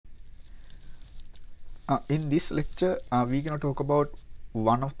In this lecture, we're going to talk about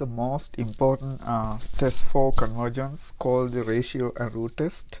one of the most important tests for convergence called the ratio and root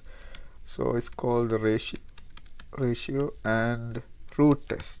test. So it's called the ratio and root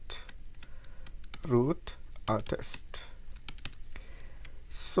test. Test.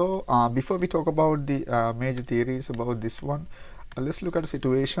 So before we talk about the major theories about this one, let's look at the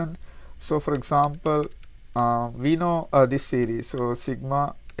situation. So for example, we know this series. So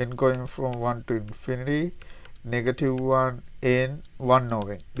sigma n going from 1 to infinity, -1 n 1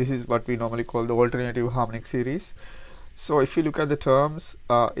 over n. This is what we normally call the alternative harmonic series. So if you look at the terms,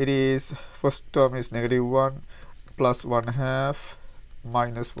 it is first term is -1 plus 1/2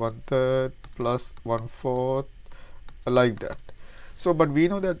 minus 1/3 plus 1/4, like that. So but we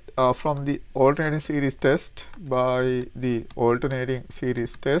know that from the alternating series test, by the alternating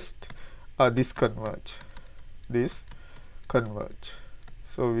series test, this converge.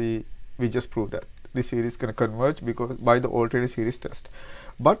 So we just proved that this series is going to converge because by the alternating series test.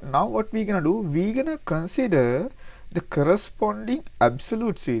 But now what we're going to do, we're going to consider the corresponding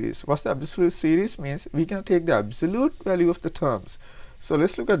absolute series. What's the absolute series means? We're going to take the absolute value of the terms. So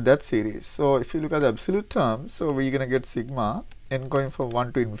let's look at that series. So if you look at the absolute terms, so we're going to get sigma n going from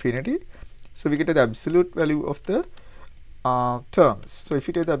 1 to infinity. So we get the absolute value of the terms. So if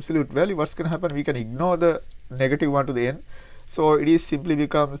you take the absolute value, what's going to happen? We can ignore the -1 to the n. So it is simply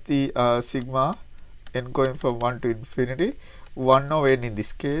becomes the sigma n going from 1 to infinity 1 over n in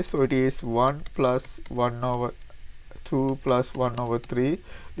this case. So it is 1 plus 1 over 2 plus 1 over 3.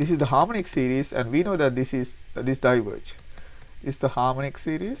 This is the harmonic series, and we know that this is this diverge. Is the harmonic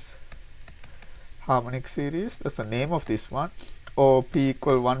series. That's the name of this one. Or p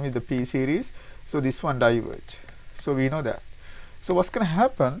equal 1 with the p series. So this one diverge. So we know that. So what's going to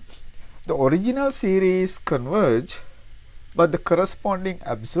happen? The original series converge, but the corresponding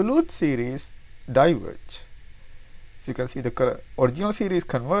absolute series diverge. So you can see the original series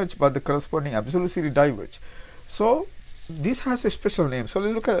converge, but the corresponding absolute series diverge. So this has a special name. So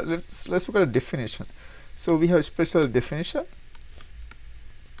let's look at a definition. So we have a special definition.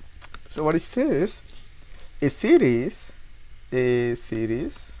 So what it says, a series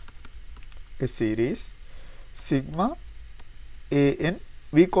sigma an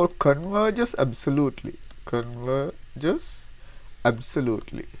we call converges absolutely.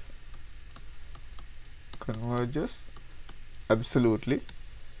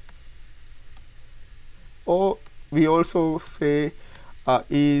 Or we also say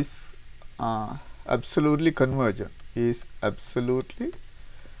is absolutely convergent.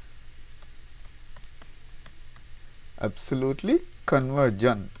 Absolutely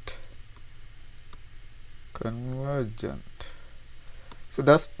convergent. So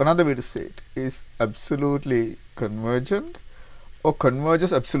that's another way to say it, is absolutely convergent or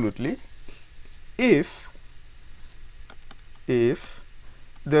converges absolutely if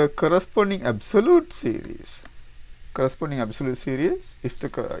the corresponding absolute series, if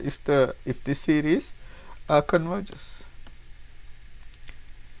this series converges.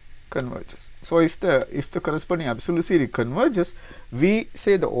 So if the corresponding absolute series converges, we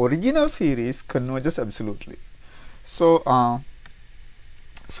say the original series converges absolutely. So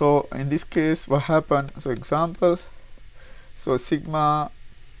so in this case, what happened? So example, so sigma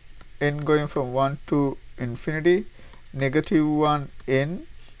n going from 1 to infinity, -1 n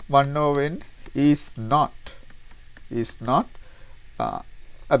 1 over n is not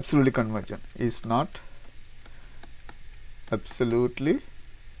absolutely convergent. Is not absolutely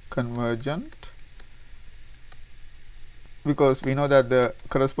convergent because we know that the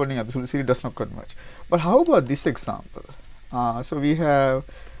corresponding absolute series does not converge. But how about this example? So we have,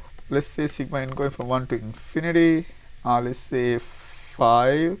 let's say sigma n going from 1 to infinity, let's say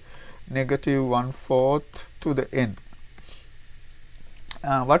 5 -1/4 to the n.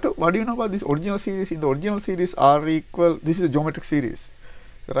 What do you know about this original series? In the original series, r equal, this is a geometric series,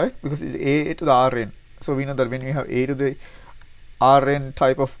 right? Because it's a to the rn. So we know that when we have a to the rn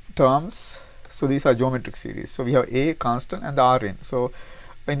type of terms, so these are geometric series. So we have a constant and the rn. So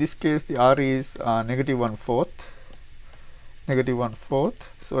in this case, the r is -1/4.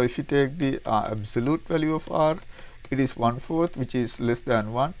 So if you take the absolute value of r, it is 1/4, which is less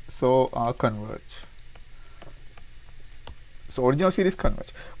than 1. So converge. So original series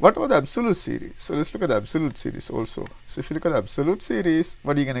converge. What about the absolute series? So let's look at the absolute series also. So if you look at the absolute series,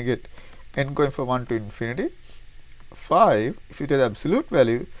 what are you going to get? N going from 1 to infinity. 5, if you take the absolute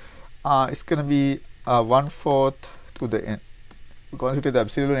value, it's going to be 1/4 to the n. Because you take the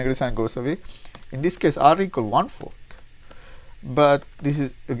absolute, negative sign goes away. In this case, r equal 1/4. But this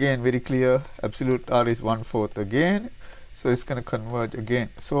is again very clear, absolute r is 1/4 again. So it's going to converge again.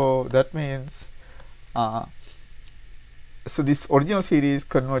 So that means so this original series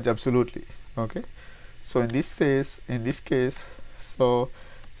converge absolutely. Okay, so in this case, so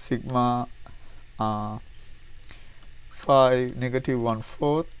sigma 5 negative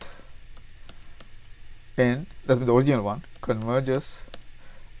 1/4 n, that means the original one, converges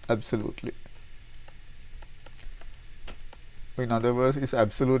absolutely. In other words, it's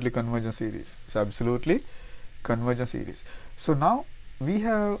absolutely convergent series. It's absolutely convergent series. So now we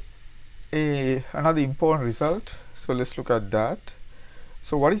have another important result. So let's look at that.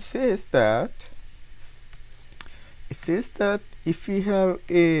 So what it says that if we have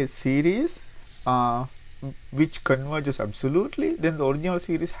a series which converges absolutely, then the original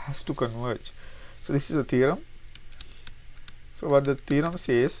series has to converge. So this is a theorem. So what the theorem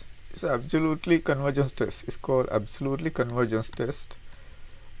says is absolutely convergence test. It's called absolutely convergence test.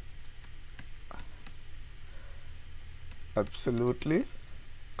 Absolutely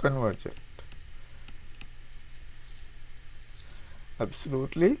convergent.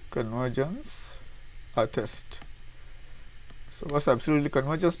 Absolutely convergence test. So what's absolutely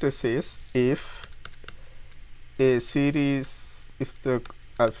convergence test says? If a series, if the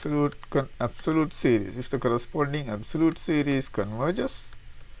absolute series, if the corresponding absolute series converges,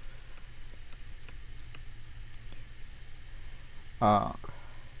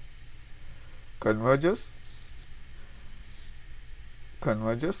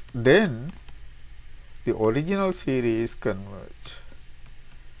 then the original series converge.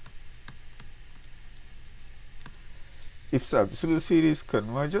 If the absolute series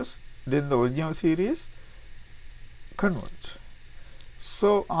converges, then the original series converge.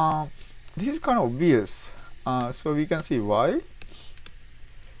 So this is kind of obvious. So we can see why.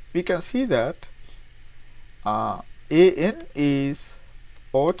 We can see that an is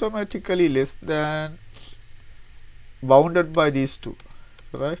automatically less than bounded by these two,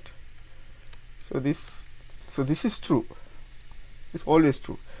 right? So this is true. It's always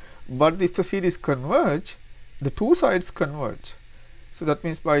true. But if the series converge, the two sides converge. So that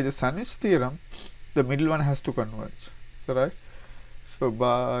means by the sandwich theorem, the middle one has to converge, right? So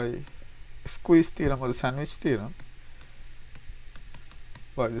by squeeze theorem or the sandwich theorem,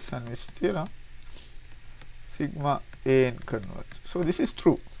 sigma n converge. So this is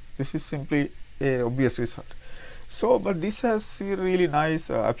true. This is simply a obvious result. So but this has really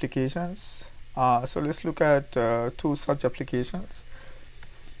nice applications. So let's look at two such applications.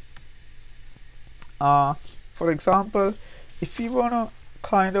 For example, if we want to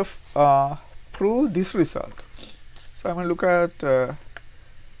kind of prove this result, so I'm going to look at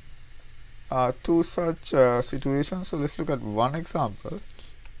two such situations. So let's look at one example.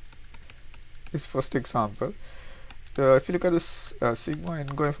 This first example, if you look at this sigma n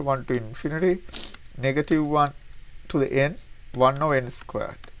going from 1 to infinity, negative 1 to the n, 1 over n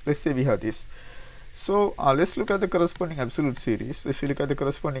squared. Let's say we have this. So let's look at the corresponding absolute series. If you look at the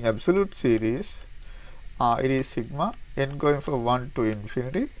corresponding absolute series, it is sigma n going from 1 to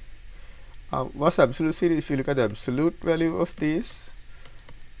infinity. What's absolute series? If you look at the absolute value of this,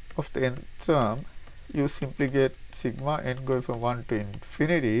 of the nth term, you simply get sigma n going from 1 to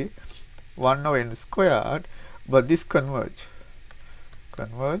infinity, 1 over n squared, but this converge.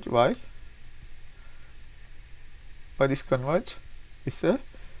 Why? Why this converge? It's a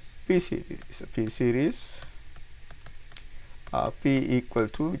P series. It's a P series. P equal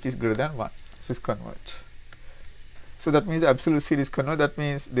to, which is greater than 1. So it's converge. So that means the absolute series converge. That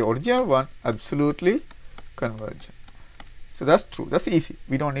means the original one absolutely converge. So that's true. That's easy.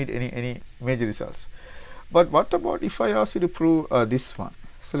 We don't need any major results. But what about if I ask you to prove this one?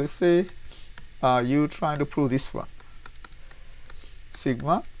 So let's say you trying to prove this one.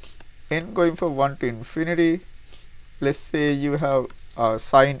 Sigma n going from 1 to infinity. Let's say you have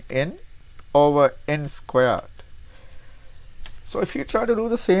sine n over n squared. So if you try to do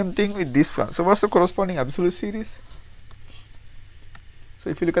the same thing with this one, so what's the corresponding absolute series? So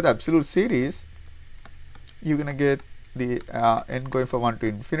if you look at the absolute series, you're going to get the n going from 1 to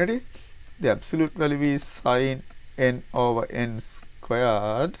infinity. The absolute value is sine n over n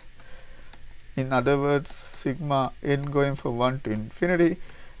squared. In other words, sigma n going from 1 to infinity,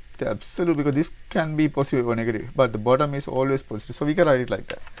 the absolute, because this can be positive or negative, but the bottom is always positive. So we can write it like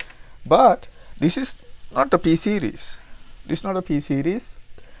that. But this is not a P series. This is not a P series.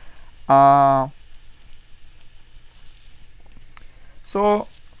 So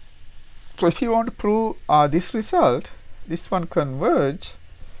if you want to prove this result, this one converge,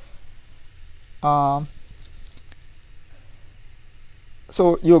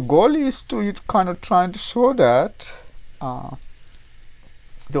 so your goal is to kind of trying to show that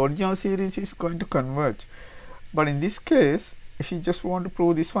the original series is going to converge. But in this case, if you just want to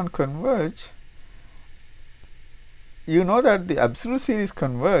prove this one converge, you know that the absolute series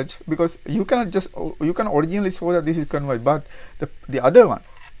converge because you cannot just you can originally show that this is converged, but the other one,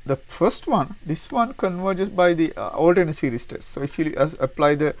 the first one, this one converges by the alternate series test. So if you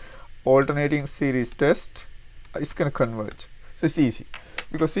apply the alternating series test, it's going to converge. So it's easy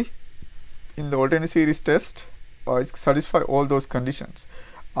because see, in the alternate series test, it satisfies all those conditions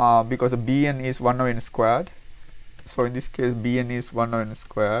because the Bn is 1 over n squared. So in this case, Bn is 1 over n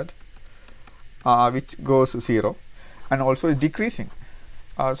squared, which goes to 0, and also is decreasing.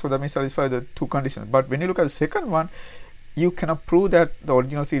 So that means satisfy the two conditions. But when you look at the second one, you cannot prove that the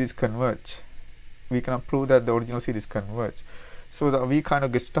original series converge. We cannot prove that the original series converge. So that we kind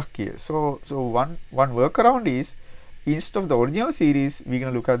of get stuck here. So one workaround is, instead of the original series, we're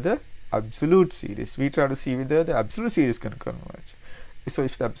going to look at the absolute series. We try to see whether the absolute series can converge. So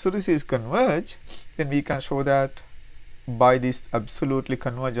if the absolute series converge, then we can show that by this absolutely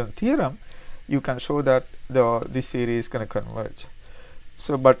convergent theorem, you can show that this series is going to converge.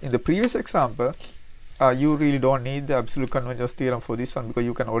 So, but in the previous example, you really don't need the absolute convergence theorem for this one because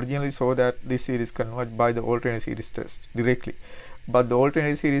you can originally show that this series converge by the alternate series test directly. But the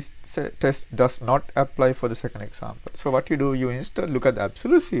alternate series test does not apply for the second example. So what you do, you instead look at the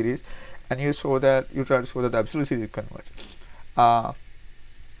absolute series and you try to show that the absolute series converge. Not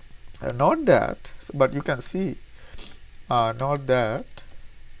that, but you can see, not that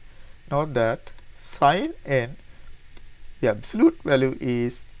sin n, the absolute value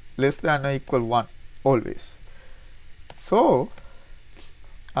is less than or equal 1 always. So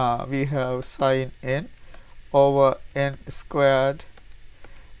we have sin n over n squared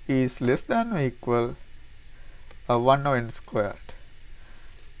is less than or equal 1 over n squared,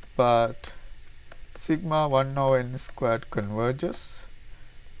 but sigma 1 over n squared converges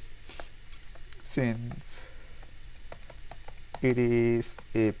since it is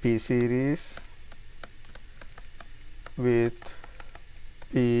a p series with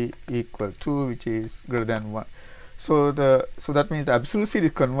p equal 2, which is greater than 1. So that means the absolute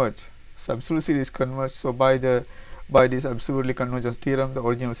series converge. So absolute series converge. So by this absolutely convergence theorem, the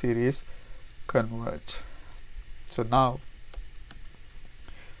original series converge. So now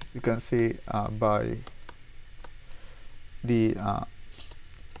you can say by the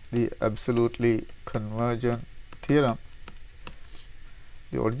absolutely convergent theorem,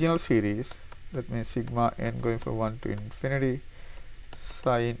 the original series, that means sigma n going from 1 to infinity,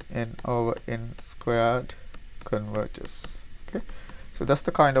 sin n over n squared converges. Okay, so that's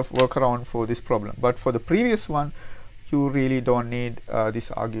the kind of workaround for this problem. But for the previous one, you really don't need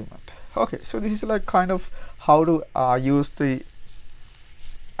this argument. Okay, so this is like kind of how to use the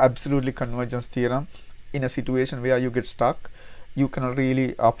absolutely convergence theorem in a situation where you get stuck. You cannot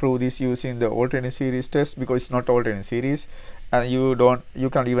really prove this using the alternate series test because it's not alternate series, and you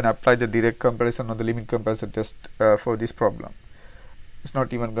can't even apply the direct comparison or the limit comparison test for this problem. It's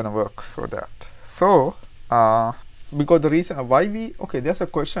not even gonna work for that. So because the reason why there's a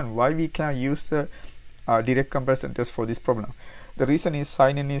question why we can use the direct comparison test for this problem. The reason is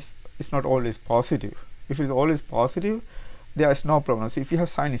sin n is not always positive. If it's always positive, there is no problem. So if you have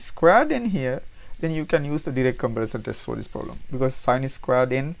sin squared n here, then you can use the direct comparison test for this problem because sin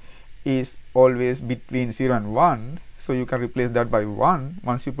squared n is always between 0 and 1. So you can replace that by 1.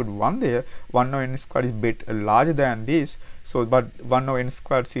 Once you put 1 there, 1 over n squared is bit larger than this. So but 1 over n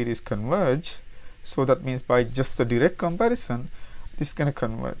squared series converge. So that means by just the direct comparison, this is going to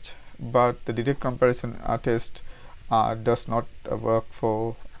converge. But the direct comparison test does not work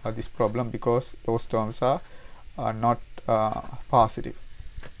for this problem because those terms are not positive.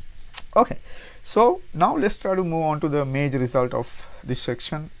 Okay, so now let's try to move on to the major result of this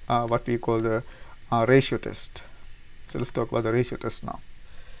section, what we call the ratio test. So let's talk about the ratio test now.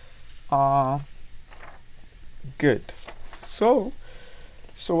 Good. So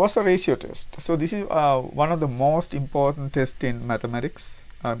what's the ratio test? So this is one of the most important tests in mathematics,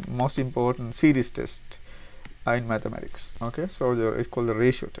 most important series test in mathematics. Okay, so it's called the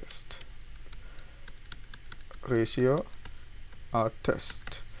ratio test. Ratio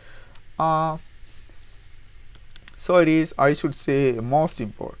test. So it is, I should say, most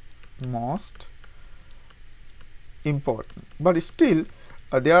important, but still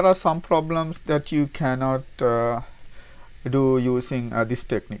there are some problems that you cannot do using this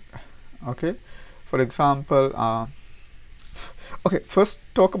technique. Okay, for example, okay, first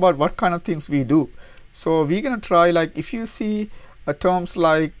talk about what kind of things we do. So we're gonna try, like if you see terms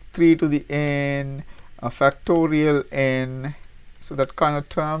like 3 to the n, factorial n, so that kind of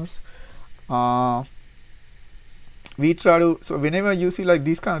terms, we try to, so whenever you see like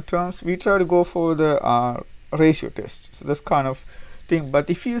these kind of terms, we try to go for the ratio test. So that's kind of thing. But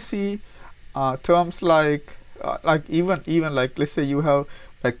if you see terms like like even like let's say you have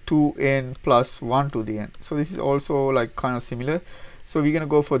like 2n plus 1 to the n. So this is also like kind of similar. So we're gonna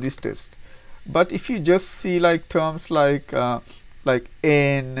go for this test. But if you just see like terms like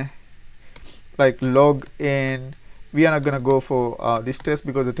n, like log n, we are not gonna go for this test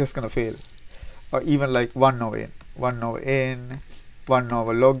because the test gonna fail. Or even like 1 over n, 1 over n, 1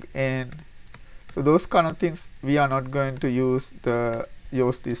 over log n. So those kind of things we are not going to use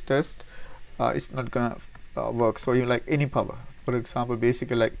this test. It's not gonna work. So you like any power, for example,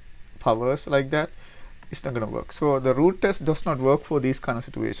 basically like powers like that, it's not gonna work. So the root test does not work for these kind of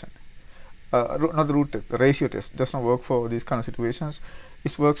situation. Not the root test, the ratio test does not work for these kind of situations.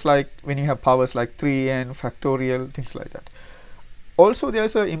 It works like when you have powers like 3n, factorial, things like that. Also,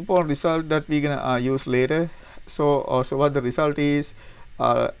 there's an important result that we're gonna use later. So what the result is,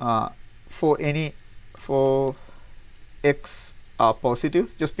 for x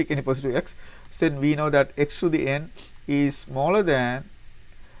positive, just pick any positive x, then we know that x to the n is smaller than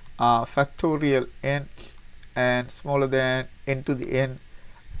factorial n and smaller than n to the n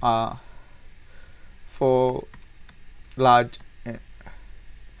for large n,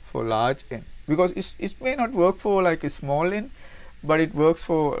 because it may not work for like a small n, but it works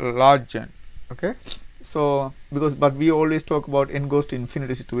for large n. Okay, so but we always talk about n goes to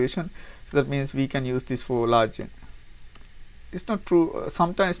infinity situation, so that means we can use this for large n. It's not true,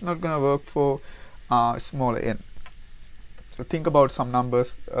 sometimes it's not going to work for small n. So think about some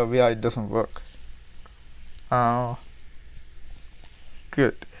numbers where it doesn't work.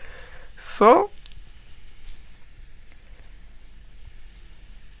 Good. So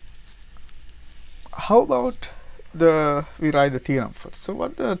how about we write the theorem first. So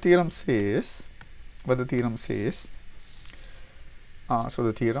what the theorem says, so the theorem,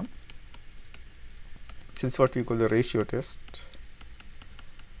 this is what we call the ratio test.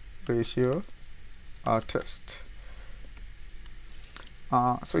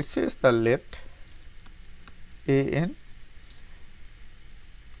 So it says that let an,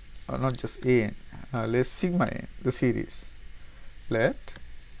 not just an, let sigma n, the series, let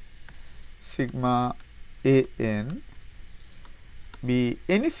sigma an be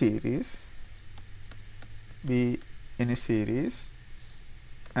any series,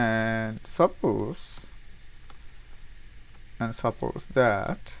 and suppose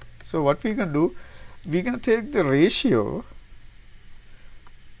that, so what we can do, we can take the ratio,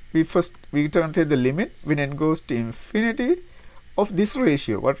 we can take the limit when n goes to infinity of this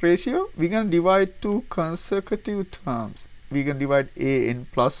ratio. What ratio? We can divide two consecutive terms. We can divide an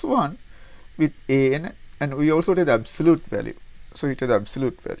plus 1 with an, and we also take the absolute value. So we take the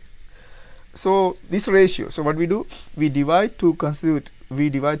absolute value. So this ratio, so what we do, we divide two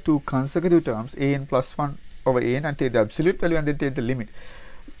consecutive terms, an plus 1 over an, and take the absolute value and then take the limit.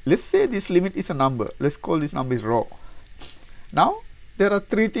 Let's say this limit is a number. Let's call this number is rho. Now there are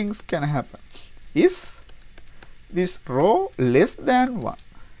three things can happen. If this rho less than 1,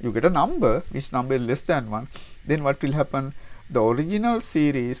 you get a number which number is less than 1, then what will happen? The original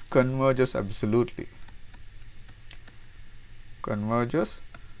series converges absolutely.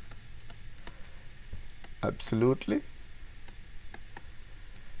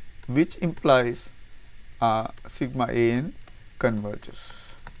 Which implies sigma an converges.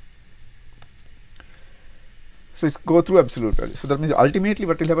 So it's go through absolute value. So that means ultimately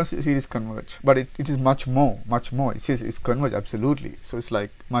what will happen, series converge, but it is much more. It says it's converge absolutely. So it's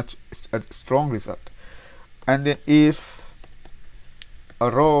like a strong result. And then if a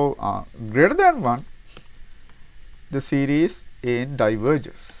rho greater than 1, the series n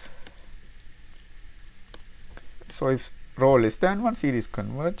diverges. So if rho less than 1, series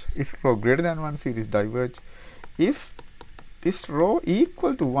converge. If rho greater than 1, series diverge. If this rho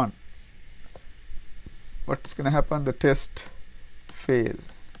equal to 1, what's going to happen? The test fail.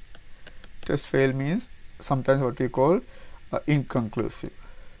 Test fail means sometimes what we call inconclusive.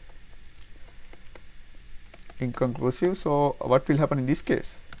 So what will happen in this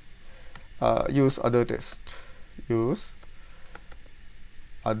case? Use other test. So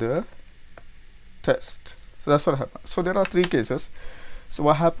that's what happened. So there are three cases. So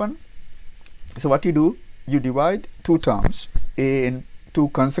what happened? So what you do, you divide two terms, two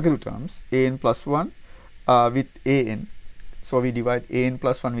consecutive terms, an plus 1 with an. So we divide an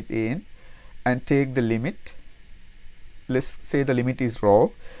plus 1 with an and take the limit. Let's say the limit is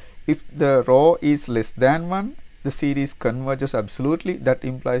rho. If the rho is less than 1, the series converges absolutely. That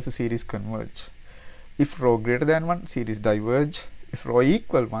implies the series converge. If rho greater than 1, series diverge. If rho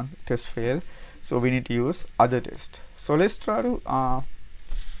equal 1, test fail. So we need to use other test. So let's try to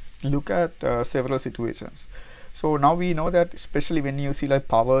look at several situations. So now we know that especially when you see like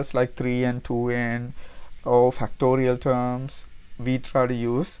powers like 3 and 2 and or factorial terms, we try to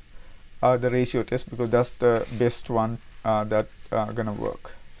use the ratio test because that's the best one that gonna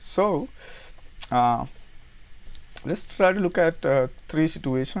work. So let's try to look at 3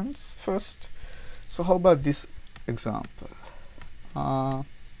 situations first. So how about this example?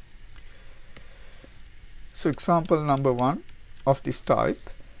 So example number 1 of this type.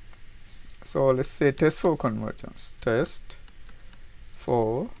 So let's say test for convergence. Test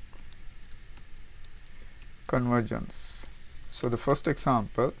for convergence. So the first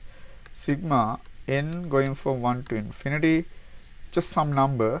example, sigma n going from 1 to infinity, just some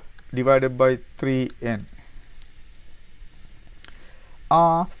number divided by 3n.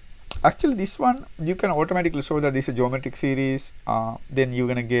 Actually this one you can automatically show that this is a geometric series. Then you're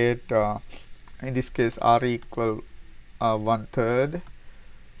gonna get in this case r equal 1/3.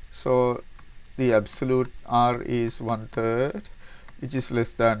 So the absolute r is 1/3, which is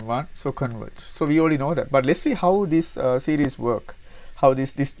less than 1, so converge. So we already know that, but let's see how this series work, how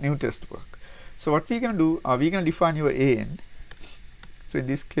this new test work. So what we can do, we can define your an. So in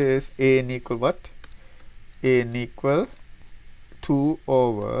this case an equal what? An equal 2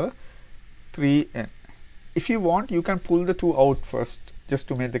 over 3n. If you want, you can pull the 2 out first just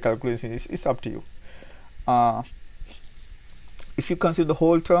to make the calculation. It's up to you. If you consider the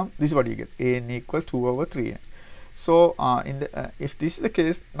whole term, this is what you get, an equal 2 over 3n. So if this is the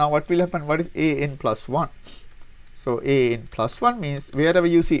case, now what will happen? What is an plus 1? So an plus 1 means wherever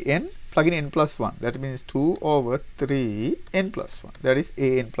you see n, plug in n plus 1. That means 2 over 3 n plus 1. That is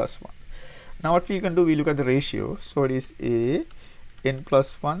an plus 1. Now what we can do, we look at the ratio. So it is a n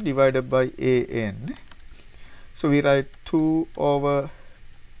plus 1 divided by an. So we write 2 over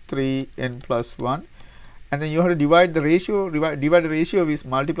 3 n plus 1, and then you have to divide the ratio. Divide the ratio is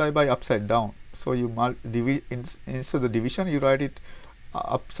multiply by upside down. So you instead of the division, you write it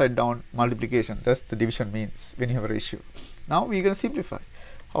upside down multiplication. That's the division means when you have a ratio. Now we can simplify.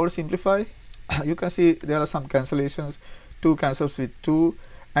 How to simplify? You can see there are some cancellations. 2 cancels with 2,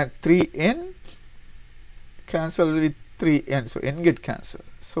 and 3n cancels with 3n. So n get cancelled.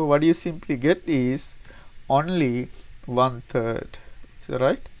 So what you simply get is only 1/3. Is that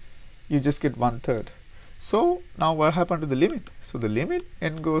right? You just get 1/3. So now what happened to the limit? So the limit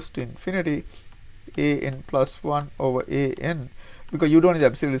n goes to infinity, an plus 1 over an, because you don't need the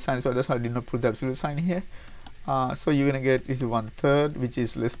absolute sign, so that's why I did not put the absolute sign here. So you're gonna get is 1/3, which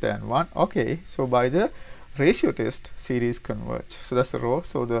is less than 1. Okay, so by the ratio test, series converge. So that's the row.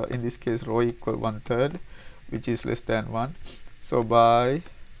 So the in this case row equal 1/3, which is less than 1. So by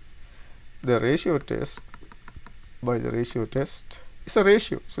the ratio test, it's a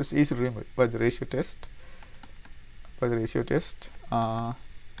ratio, so it's easy to remember. By the ratio test,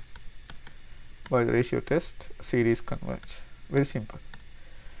 series converge. Very simple.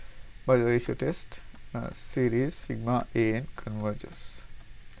 By the ratio test, series sigma an converges.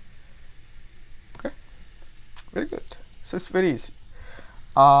 Okay, very good. So it's very easy.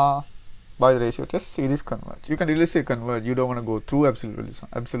 By the ratio test, series converge. You can really say converge. You don't want to go through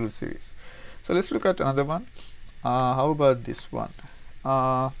absolute series. So let's look at another one. How about this one?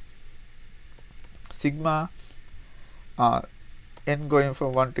 Sigma n going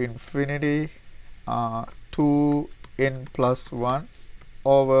from 1 to infinity, 2n plus 1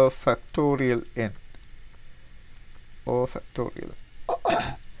 over factorial n. So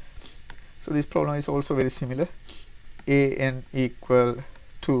this problem is also very similar. An equal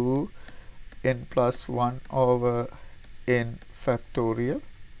 2n plus 1 over n factorial.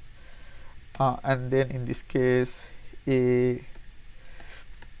 And then in this case a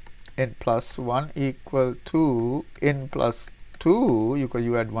n plus 1 equal to n plus 2,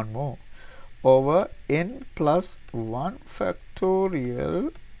 you add one more, over n plus 1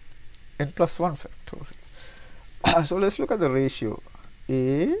 factorial, so let's look at the ratio.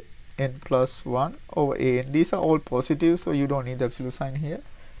 A n plus 1 over a n. These are all positive, so you don't need the absolute sign here.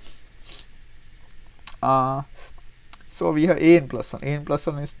 So we have a n plus 1. A n plus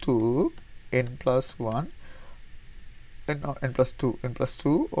 1 is 2. N plus 1 and n plus 2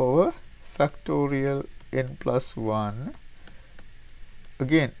 over factorial n plus 1.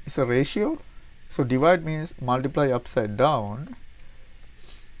 Again, it's a ratio, so divide means multiply upside down,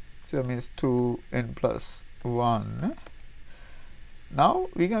 so that means 2n plus 1. Now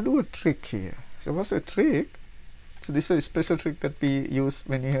we can do a trick here. So what's a trick? So this is a special trick that we use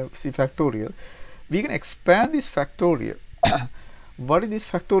when you have see factorial. We can expand this factorial. What is this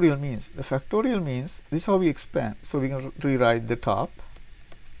factorial means? The factorial means this is how we expand. So we can rewrite the top.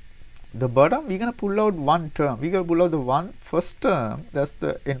 The bottom, we're going to pull out one term. We're going to pull out the first term, that's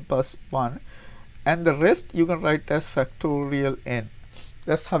the n plus 1. And the rest you can write as factorial n.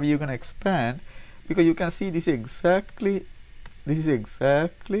 That's how you're going to expand because you can see this is exactly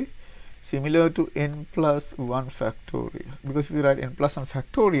similar to n plus 1 factorial, because if you write n plus 1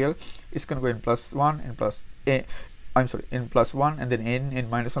 factorial, it's going to go n plus 1, n plus a, I'm sorry, n plus 1 and then n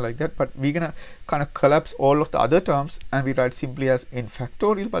minus 1 like that. But we're going to kind of collapse all of the other terms and we write simply as n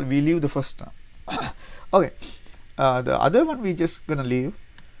factorial, but we leave the first term. Okay, the other one we just going to leave.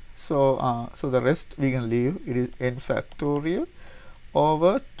 So so the rest we can leave. It is n factorial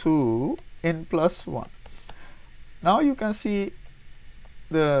over 2 n plus 1. Now you can see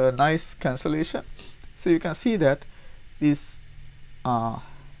the nice cancellation. So you can see that this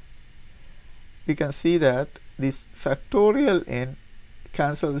we can see that this factorial n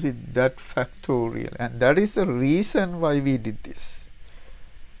cancels with that factorial, and that is the reason why we did this.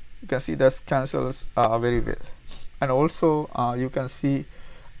 You can see that cancels very well, and also you can see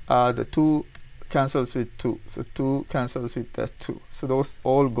the 2 cancels with 2, so 2 cancels with that 2, so those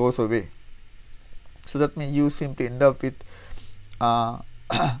all goes away. So that means you simply end up with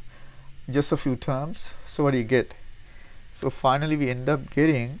just a few terms. So what do you get? So finally we end up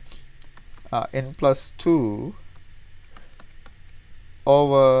getting n plus 2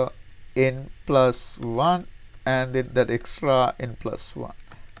 over n plus 1 and then that extra n plus 1.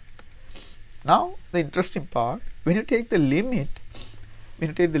 Now the interesting part, when you take the limit,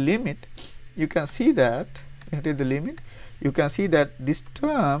 you can see that this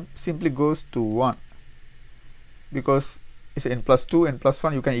term simply goes to 1, because it's n plus 2, n plus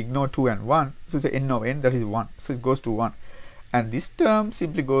 1, you can ignore 2 and 1, so it's n of n, that is 1, so it goes to 1, and this term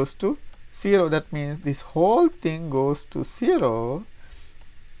simply goes to 0. That means this whole thing goes to 0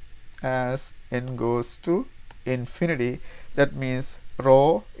 as n goes to infinity. That means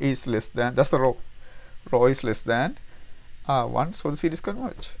rho is less than, that's the rho is less than 1, so the series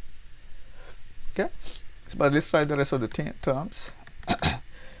converge. Okay, so, but let's try the rest of the terms.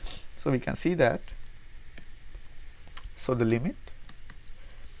 So we can see that, so the limit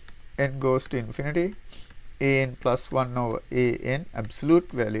n goes to infinity, an plus 1 over an absolute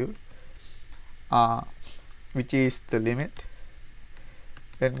value, which is the limit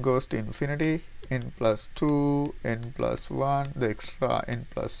n goes to infinity, n plus 2, n plus 1, the extra n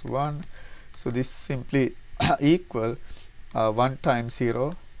plus 1, so this simply equal 1 times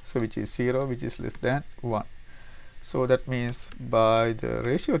 0, so which is 0, which is less than 1. So that means by the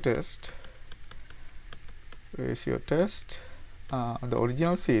ratio test, the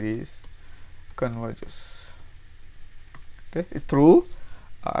original series converges. Okay, it's through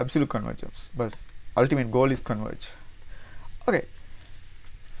absolute convergence, but ultimate goal is converge. Okay,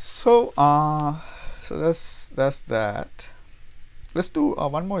 so so that's that. Let's do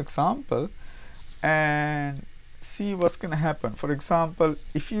one more example and see what's going to happen. For example,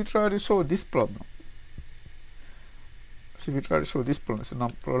 if you try to show this problem, so now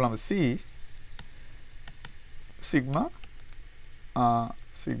problem C, sigma 1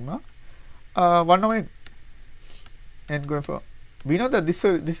 over n going for, we know that this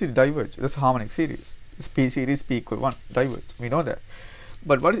is diverge, that's harmonic series, this P series P equal 1 diverge, we know that.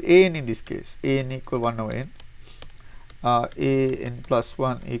 But what is an in this case? An equal 1 over n, an plus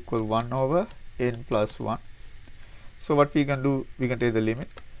 1 equal 1 over n plus 1. So what we can do, we can take the limit,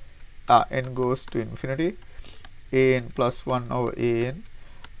 n goes to infinity, an plus 1 over an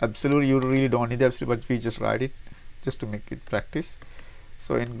absolute, you really don't need the absolute, but we just write it just to make it practice.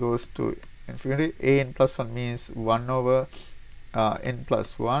 So n goes to infinity, an plus 1 means 1 over n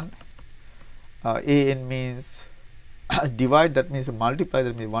plus 1, an means divide, that means multiply,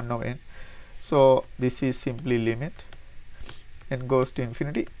 that means 1 over n. So this is simply limit n goes to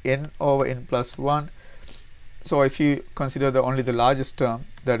infinity, n over n plus 1. So if you consider only the largest term,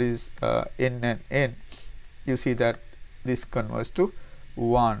 that is n and n, you see that this converts to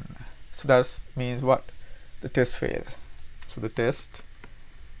 1. So that means what? The test failed. So the test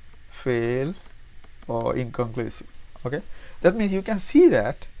fail or inconclusive. Okay, that means you can see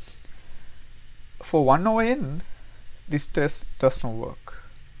that for 1 over n, this test does not work.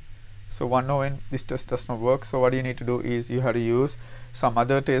 So 1 over n, this test does not work. So what you need to do is you have to use some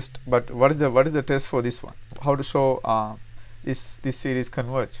other test. But what is the test for this one? How to show this series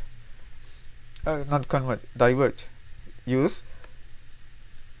converge? Not converge, diverge. Use,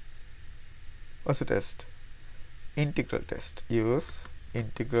 what's the test? Integral test. Use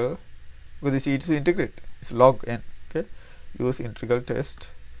integral, because this is to integrate, it's log n. Okay, use integral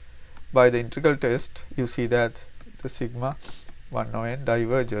test. By the integral test, you see that the sigma 1 over n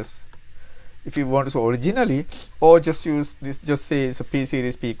diverges. If you want to show originally, or just use this, just say it's a P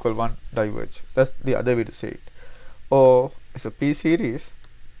series P equal 1 diverge. That's the other way to say it. Or it's a P series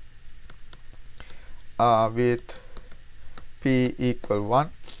with P equal 1.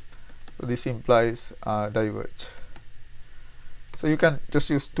 So this implies diverge. So you can just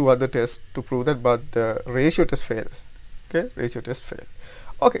use two other tests to prove that, but the ratio test failed. Okay, ratio test failed.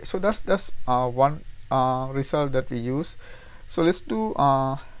 Okay, so that's one result that we use. So let's do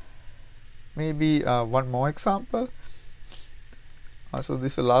maybe one more example. So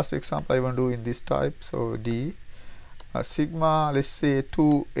this is the last example I want to do in this type. So D sigma, let's say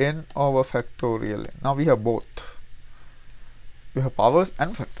 2n over factorial n. Now we have both. We have powers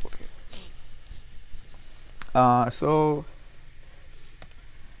and factorial. So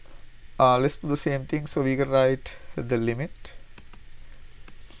let's do the same thing. So we can write the limit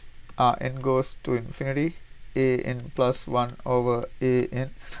n goes to infinity a n plus 1 over a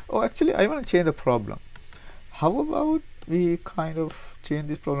n. Oh, actually I want to change the problem. How about we kind of change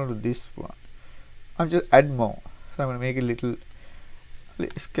this problem to this one? I'm just add more. So I'm going to make it a little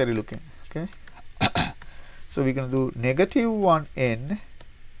scary looking. Okay. So we're going to do negative 1n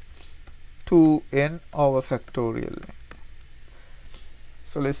to n over factorial n.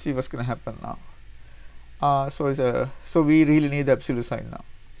 So let's see what's going to happen now. So we really need the absolute sign now.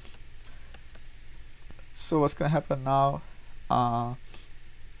 So what's going to happen now? So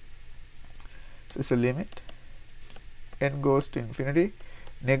it's a limit n goes to infinity,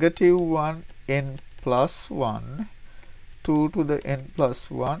 negative 1 n plus 1 2 to the n plus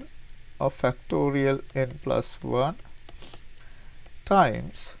 1 of factorial n plus 1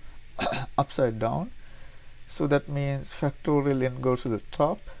 times upside down. So that means factorial n goes to the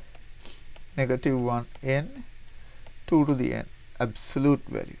top, negative 1 n 2 to the n, absolute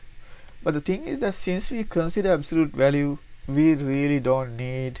value. But the thing is that since we consider absolute value, we really don't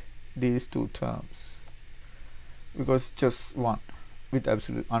need these two terms because just one with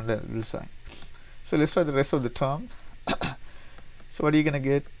absolute under absolute sign. So let's try the rest of the term. So what are you going to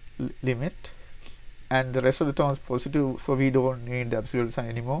get? Limit, and the rest of the term is positive, so we don't need the absolute sign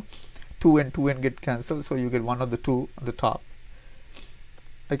anymore. 2 and 2n get cancelled, so you get one of the two on the top.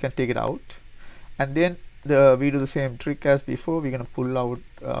 I can take it out, and then we do the same trick as before. We're going to pull out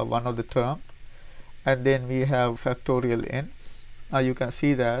one of the term, and then we have factorial n. Now you can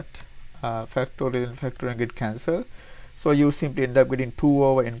see that factorial and factorial get cancelled, so you simply end up getting 2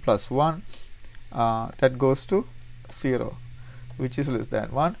 over n plus 1. That goes to 0, which is less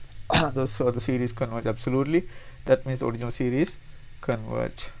than 1. So the series converge absolutely. That means the original series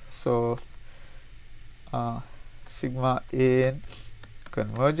converge. So sigma n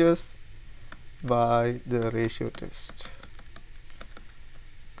converges by the ratio test.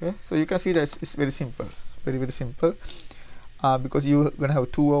 Okay, so you can see that it's very simple, very simple, because you're going to have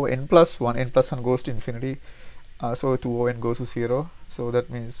 2 over n plus 1. N plus 1 goes to infinity, so 2 over n goes to 0, so that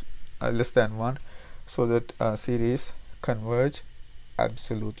means less than 1, so that series converge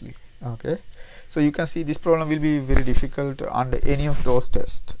absolutely. Okay, so you can see this problem will be very difficult under any of those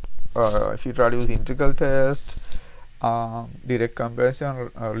tests. If you try to use integral test, direct comparison,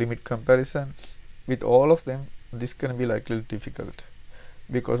 or limit comparison, with all of them, this can be like little difficult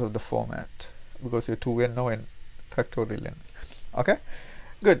because of the format, because you're 2n now and factorial n. Okay,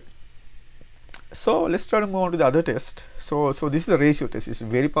 good. So let's try to move on to the other test. So this is the ratio test. It's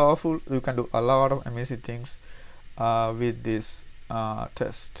very powerful. You can do a lot of amazing things with this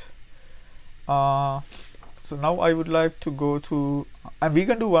test. So now I would like to go to, and we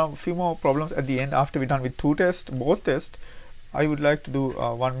can do a few more problems at the end after we're done with both tests. I would like to do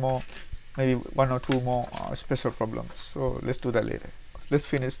one more, maybe 1 or 2 more special problems. So let's do that later. Let's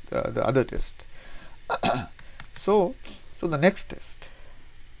finish the other test. So the next test.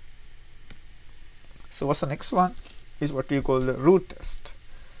 So what's the next one? Is what we call the root test.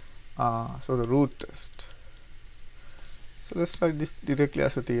 So the root test. So let's write this directly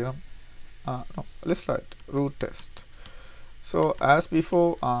as a theorem. No, let's write root test. So as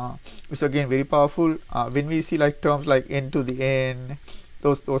before, it's again very powerful. When we see like terms like n to the n,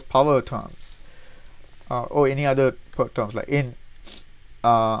 those power terms, or any other terms like n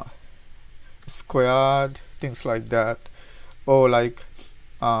squared, things like that, or like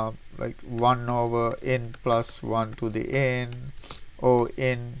 1 over n plus 1 to the n, or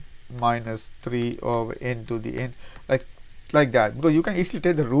n minus 3 over n to the n, like that, because you can easily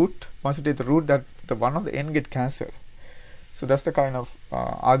take the root. Once you take the root, that the 1 of the n get cancelled. So that's the kind of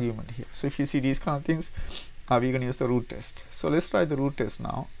argument here. So if you see these kind of things, we can use the root test. So let's try the root test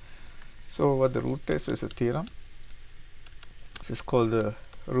now. So what the root test is a theorem. This is called the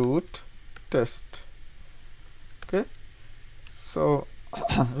root test. Okay, so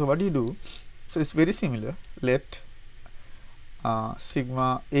so what do you do? So it's very similar. Let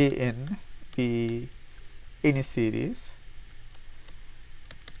sigma an be any series,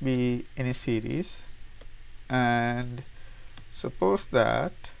 and suppose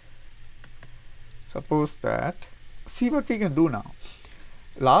that suppose that, see what we can do now.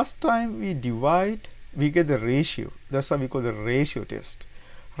 Last time we divide, we get the ratio. That's why we call the ratio test.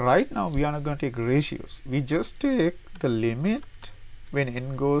 Right now we are not going to take ratios. We just take the limit when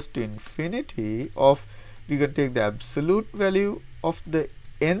n goes to infinity of, we can take the absolute value of the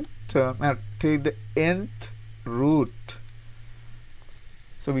nth term and take the nth root.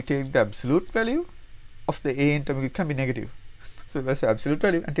 So we take the absolute value of the a n term, it can be negative. So that's the absolute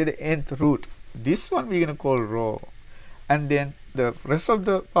value and take the nth root. This one we're going to call rho. And then the rest of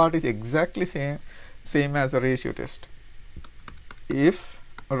the part is exactly same as the ratio test. If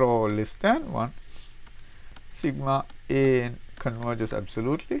rho less than 1, sigma a n converges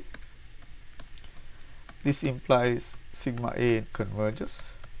absolutely. This implies sigma a n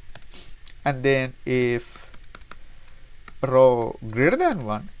converges. And then if rho greater than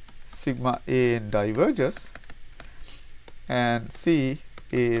 1, sigma a n diverges. And see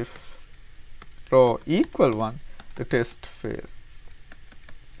if rho equal 1, the test fail.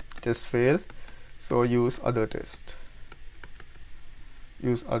 Test fail. So use other test.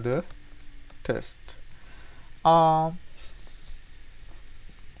 Use other test.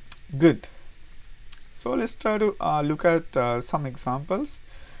 Good. So let's try to look at some examples.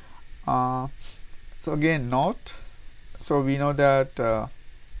 So again, note. So we know that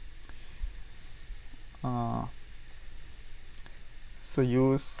so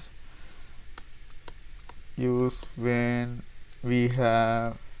use when we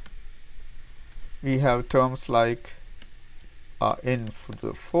have terms like n to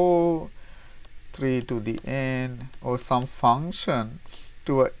the 4, 3 to the n, or some function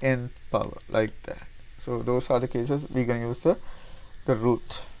to a nth power like that. So those are the cases we can use the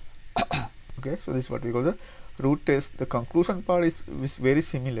root. Okay, so this is what we call the root test. The conclusion part is very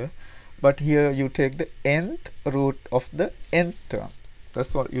similar, but here you take the nth root of the nth term.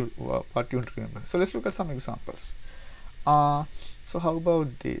 That's what you need to remember. So let's look at some examples. So how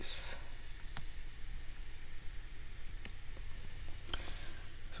about this?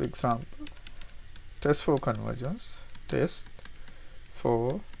 So example, test for convergence. Test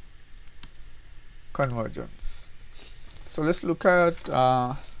for convergence. So let's look at,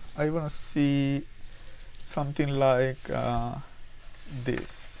 I want to see something like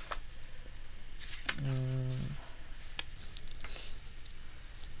this.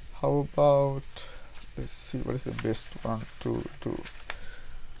 How about, let's see what is the best one to do.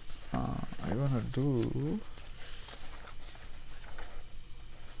 I want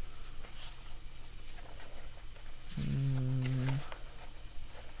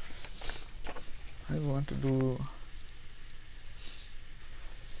to do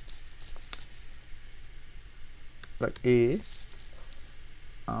like a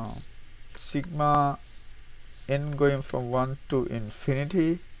sigma n going from 1 to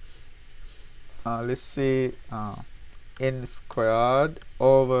infinity, let's say n squared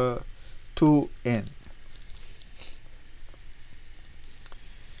over 2n.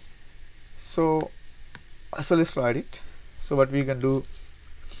 So let's write it. So what we can do,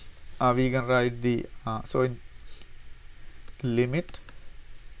 we can write the so in limit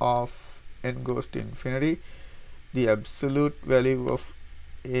of n goes to infinity, the absolute value of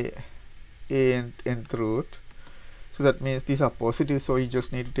a nth root. So that means these are positive, so you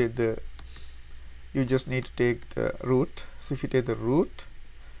just need to take the root. So if you take the root,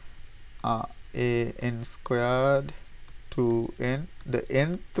 a n squared to n, the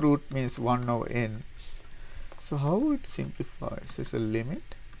nth root means 1 over n. So how it simplifies is a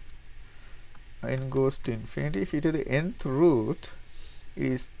limit n goes to infinity. If you take the nth root, it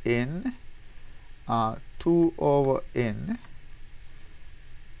is n 2 over n,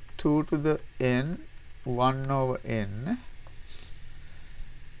 2 to the n, 1 over n.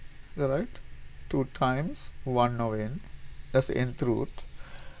 Is that right? 2 times 1 over n. That's the nth root.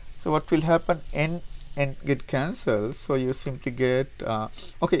 So what will happen? N get cancelled. So you simply get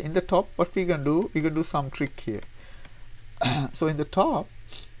okay. In the top, what we can do? We can do some trick here. So in the top,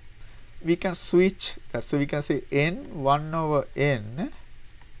 we can switch that. So we can say n 1 over n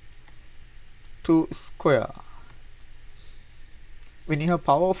to square. When you have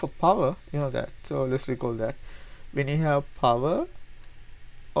power of a power, you know that. So let's recall that. When you have power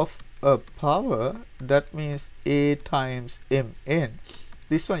of a power, that means a times mn.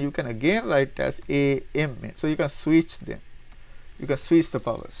 This one you can again write as a mn. So you can switch them. You can switch the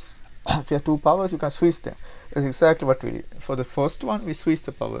powers. If you have two powers, you can switch them. That's exactly what we did. For the first one, we switch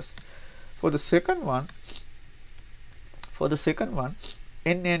the powers. For the second one,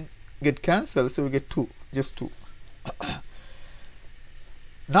 n get cancelled, so we get 2, just 2.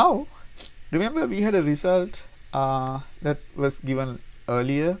 Now, remember we had a result that was given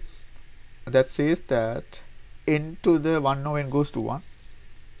earlier. that says that n to the 1 over n goes to 1.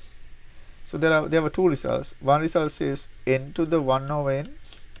 So there were two results. One result says n to the 1 over n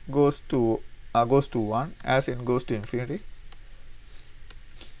goes to 1 as n goes to infinity.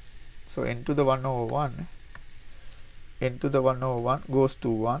 So n to the 1 over 1 goes to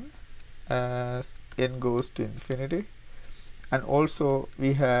 1 as n goes to infinity. And also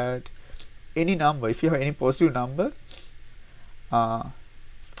we had any number, if you have any positive number, and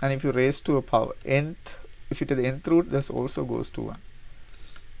if you raise to a power nth, if you take the nth root, this also goes to 1.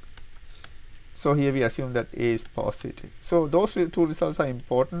 So here we assume that a is positive. So those two results are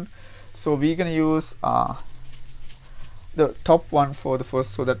important. So we can use the top one for the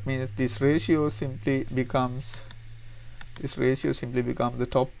first. So that means this ratio simply becomes the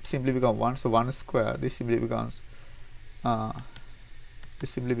top simply becomes 1. So 1 square, this simply becomes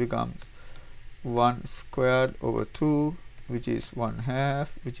 1 squared over 2, which is 1/2,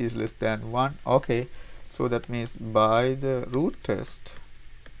 which is less than 1. Okay, so that means by the root test,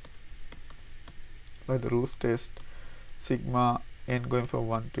 sigma n going from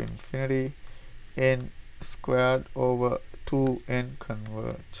 1 to infinity, n squared over 2n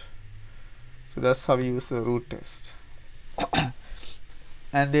converge. So that's how we use the root test.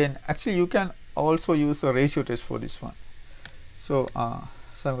 And then actually you can also use the ratio test for this one. So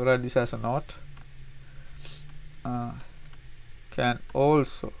so I'm going to write this as a note. Can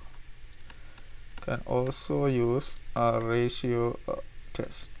also use a ratio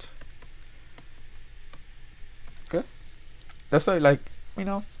test. Okay, that's why, like,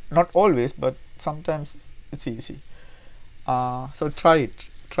 not always, but sometimes it's easy. So try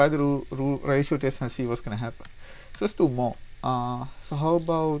the ratio test and see what's going to happen. So let's do more. So how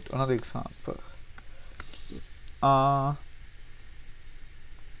about another example? So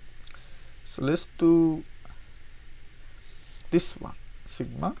let's do this one,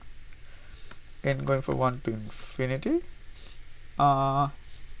 sigma n going from 1 to infinity,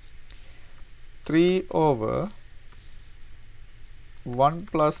 3 over 1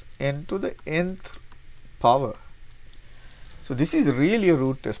 plus n to the nth power. So this is really a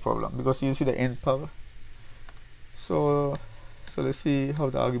root test problem because you see the nth power. So let's see how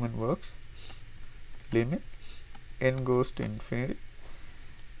the argument works. Limit n goes to infinity.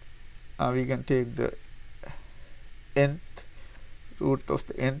 We can take the nth root of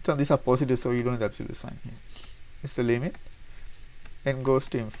the nth, and these are positive, so you don't have the absolute sign here. It's the limit n goes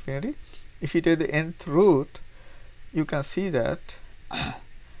to infinity. If you take the nth root, you can see that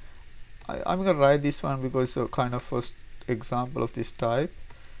I'm going to write this one because it's a kind of first example of this type.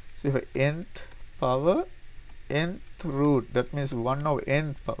 So if nth power nth root, that means 1 over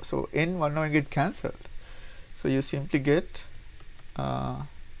n power. So n 1 over n get cancelled. So you simply get the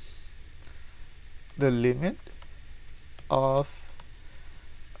limit of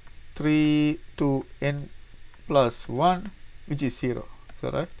 3 to n plus 1, which is 0. So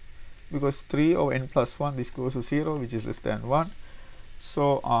right, because 3 over n plus 1, this goes to 0, which is less than 1.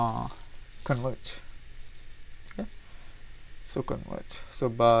 So converge. Okay, so converge. So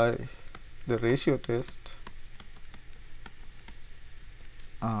by the ratio test,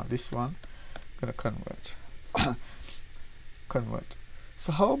 this one gonna converge. Converge.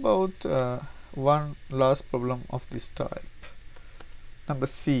 So how about one last problem of this type, number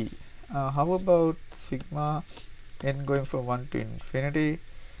C. How about sigma n going from 1 to infinity,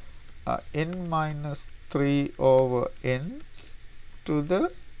 n minus 3 over n to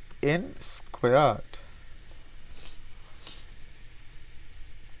the n squared.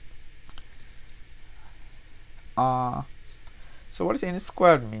 So what is n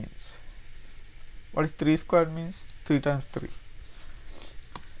squared means? What is 3 squared means? 3 times 3.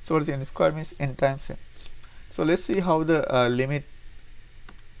 So what is n squared means? N times n. So let's see how the limit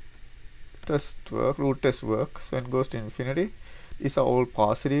test work, root test work. So n goes to infinity. These are all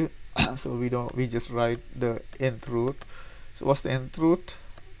positive. So we just write the nth root. So what's the nth root?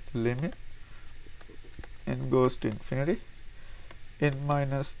 The limit n goes to infinity, n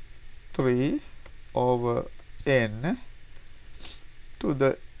minus 3 over n to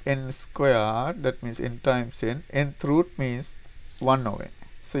the n squared, that means n times n. Nth root means 1 over n.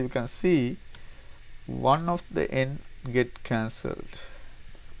 So you can see 1 of the n get cancelled.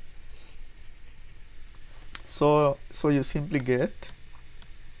 So you simply get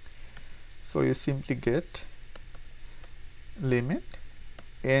limit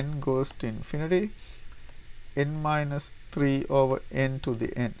n goes to infinity, n minus 3 over n to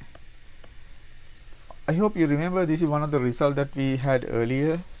the n. I hope you remember this is one of the results that we had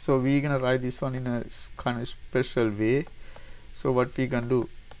earlier. So we're gonna write this one in a kind of special way. So what we can do,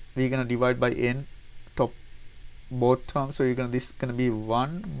 we're gonna divide by n top both terms. So this is gonna be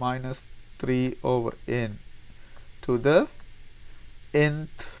 1 minus 3 over n to the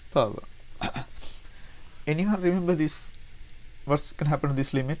nth power. Anyone remember this? What's going to happen to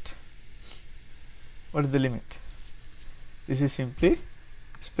this limit? What is the limit? This is simply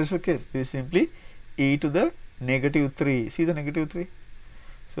special case. This is simply e to the negative 3. See the negative 3?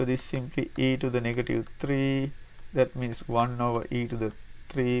 So this is simply e to the negative 3. That means 1 over e to the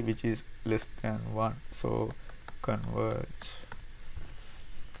 3, which is less than 1. So converge.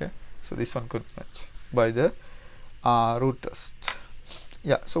 Okay. So this one converge by the root test.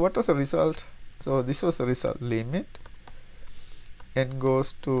 Yeah. So what was the result? So this was the result. Limit n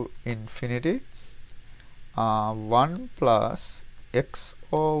goes to infinity 1 plus x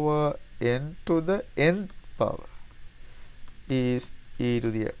over n to the nth power is e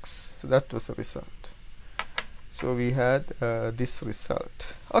to the x. So that was the result. So we had this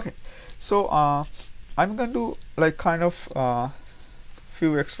result. Okay. So I'm going to do like kind of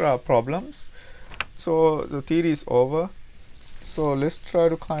few extra problems. So the theory is over. So let's try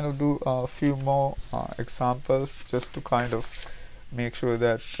to kind of do a few more examples just to kind of make sure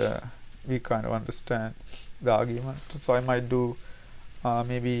that we kind of understand the argument. So I might do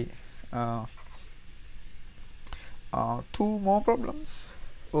maybe 2 more problems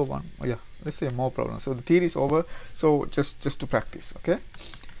or 1. Oh, yeah, let's say more problems. So the theory is over. So just to practice. Okay.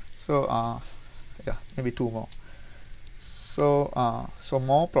 So yeah, maybe 2 more. So so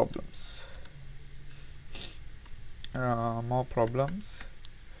more problems. More problems.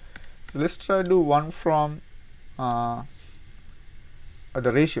 So let's try to do one from the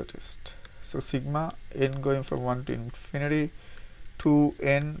ratio test. So sigma n going from 1 to infinity to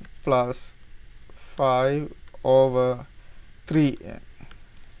n plus 5 over 3n.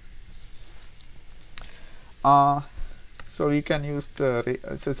 So we can use the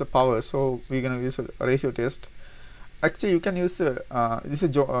so it's a power. So we're gonna use a ratio test. Actually, you can use this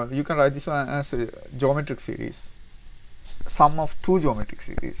is you can write this one as a geometric series, sum of 2 geometric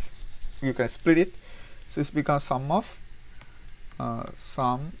series. You can split it. So this becomes sum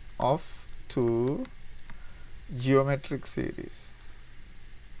of 2 geometric series.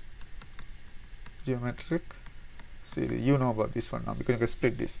 You know about this one now because you can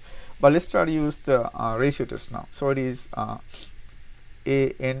split this. But let's try to use the ratio test now. So it is an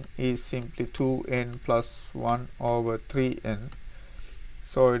is simply 2n plus 1 over 3n.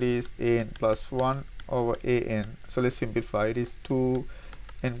 So it is an plus 1 over an. So let's simplify. It is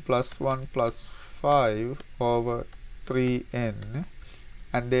 2n plus 1 plus 5 over 3n,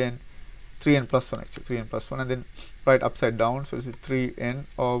 and then 3n plus 1, actually 3n plus 1, and then write upside down. So this is 3n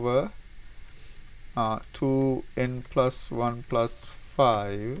over 2n plus 1 plus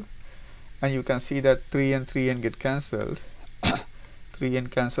 5, and you can see that 3 and 3n get cancelled.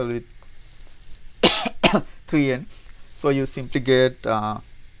 3n cancel with 3n, so you simply get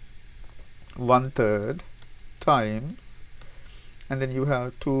 1/3 times, and then you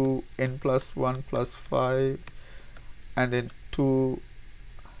have 2n plus 1 plus 5, and then 2.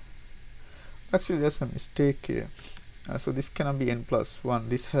 Actually, there's a mistake here. So this cannot be n plus 1.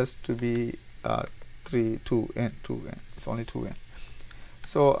 This has to be 2n. It's only 2n.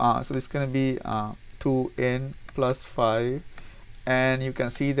 So so this is going to be 2n plus 5, and you can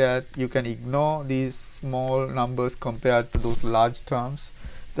see that you can ignore these small numbers compared to those large terms.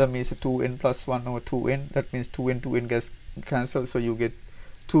 That means 2n plus 1 over 2n. That means 2n gets cancelled, so you get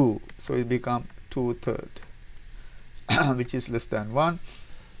 2. So it becomes 2/3, which is less than 1.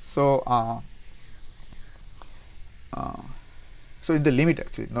 So so in the limit,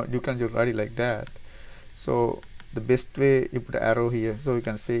 actually, no, you can just write it like that. So the best way, you put an arrow here, so you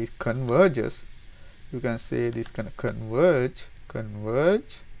can say it converges. You can say this can converge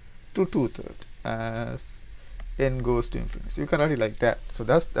to 2/3 as n goes to infinity. So you can write it like that. So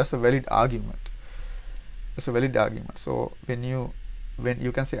that's a valid argument. That's a valid argument. So when you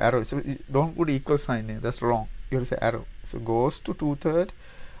can say arrow, so don't put equal sign here. That's wrong. You have to say arrow. So goes to 2/3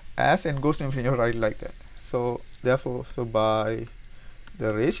 as n goes to infinity. You write it like that. So therefore, so by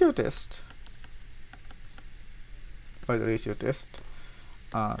the ratio test,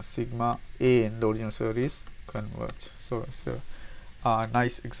 sigma a in the original series converge. So it's a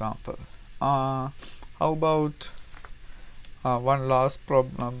nice example. How about one last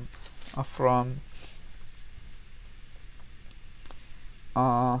problem from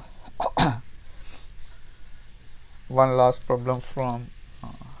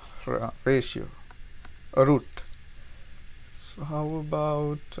ratio, a root. So how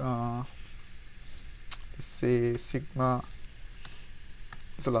about let's say sigma,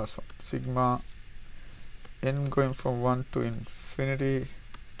 it's the last one, sigma n going from 1 to infinity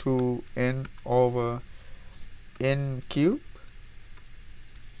to n over n cube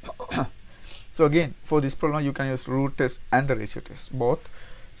So again, for this problem you can use root test and the ratio test both.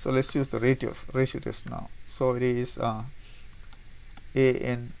 So let's use the ratio test now. So it is a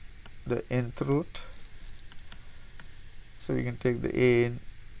n, the nth root. So we can take the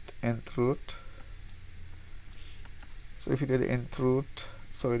nth root. So if you take the nth root,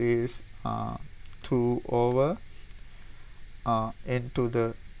 so it is 2 over n to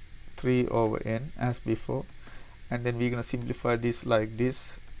the 3 over n as before, and then we're going to simplify this like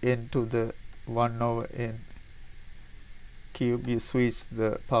this, n to the 1 over n cube. You switch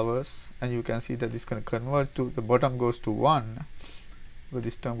the powers and you can see that this is going to convert to, the bottom goes to 1, but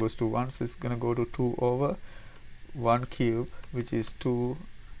this term goes to 1, so it's going to go to 2 over 1 cube, which is 2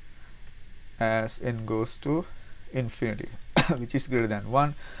 as n goes to infinity which is greater than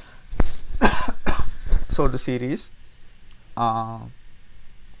 1. So the series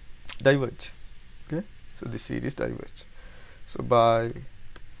diverge. Okay, so the series diverge. So by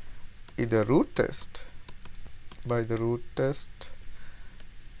the root test, the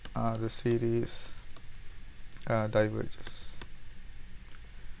series diverges.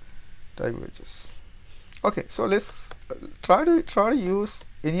 Okay, so let's try to use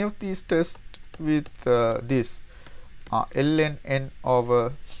any of these tests with this ln n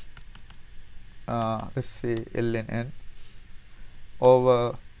over let's say ln n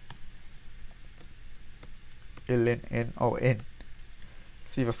over ln n over n.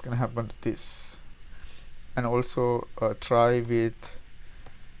 See what's going to happen to this, and also try with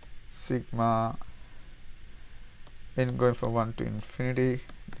sigma n going from 1 to infinity,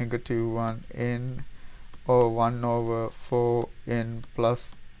 -1 n or 1 over 4 n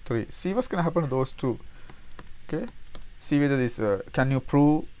plus 3. See what's going to happen to those two. Okay, see whether this can you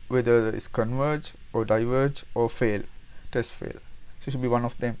prove whether it's converge or diverge or fail, test fail. So it should be one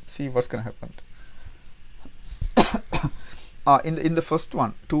of them. See what's going to happen. In the first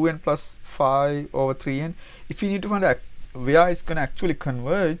one, 2n plus 5 over 3n, if you need to find out where it's going to actually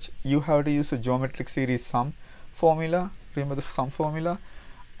converge, you have to use a geometric series sum formula. Remember the sum formula?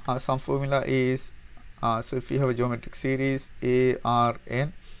 Sum formula is so if you have a geometric series a r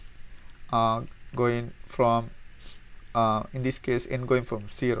n going from in this case n going from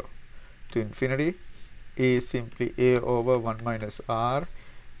 0 to infinity, is simply a over 1 minus r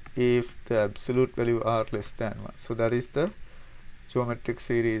if the absolute value are less than 1. So that is the geometric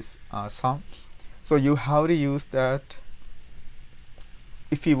series sum. So you have to use that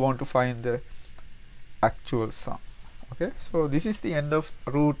if you want to find the actual sum. Okay, so this is the end of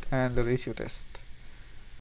root and the ratio test.